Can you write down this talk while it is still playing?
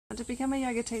to become a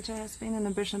yoga teacher has been an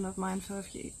ambition of mine for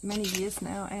many years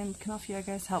now, and Knoff Yoga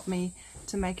has helped me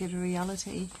to make it a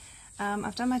reality.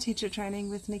 I've done my teacher training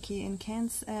with Nicky in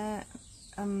Cairns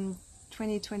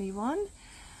 2021,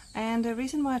 and the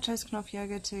reason why I chose Knoff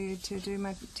Yoga to do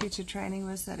my teacher training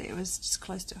was that it was just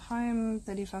close to home,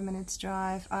 35 minutes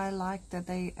drive. I liked that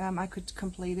I could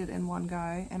complete it in one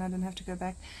go and I didn't have to go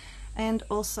back. And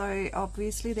also,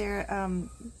 obviously, their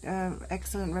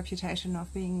excellent reputation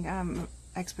of being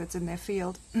experts in their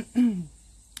field.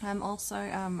 I'm also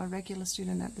a regular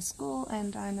student at the school,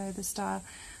 and I know the style,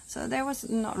 so there was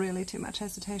not really too much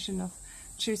hesitation of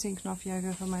choosing Knoff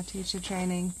Yoga for my teacher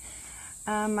training.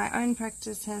 My own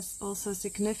practice has also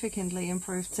significantly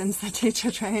improved since the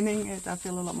teacher training. I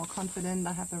feel a lot more confident,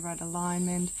 I have the right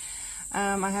alignment,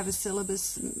 I have a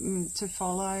syllabus to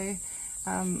follow,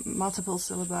 multiple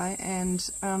syllabi, and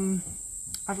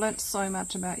I've learnt so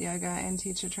much about yoga and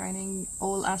teacher training,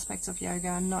 all aspects of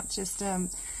yoga, not just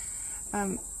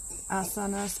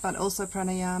asanas, but also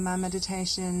pranayama,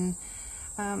 meditation,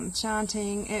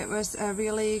 chanting. It was a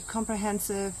really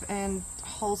comprehensive and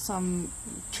wholesome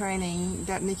training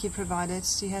that Nicky provided.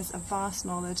 She has a vast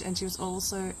knowledge, and she was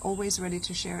also always ready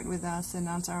to share it with us and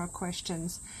answer our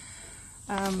questions.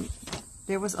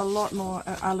 There was a lot more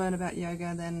I learned about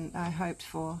yoga than I hoped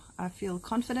for. I feel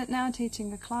confident now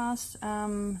teaching the class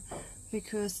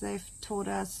because they've taught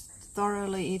us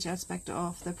thoroughly each aspect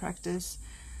of the practice.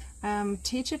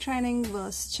 Teacher training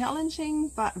was challenging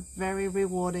but very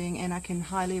rewarding, and I can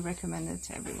highly recommend it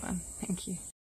to everyone. Thank you.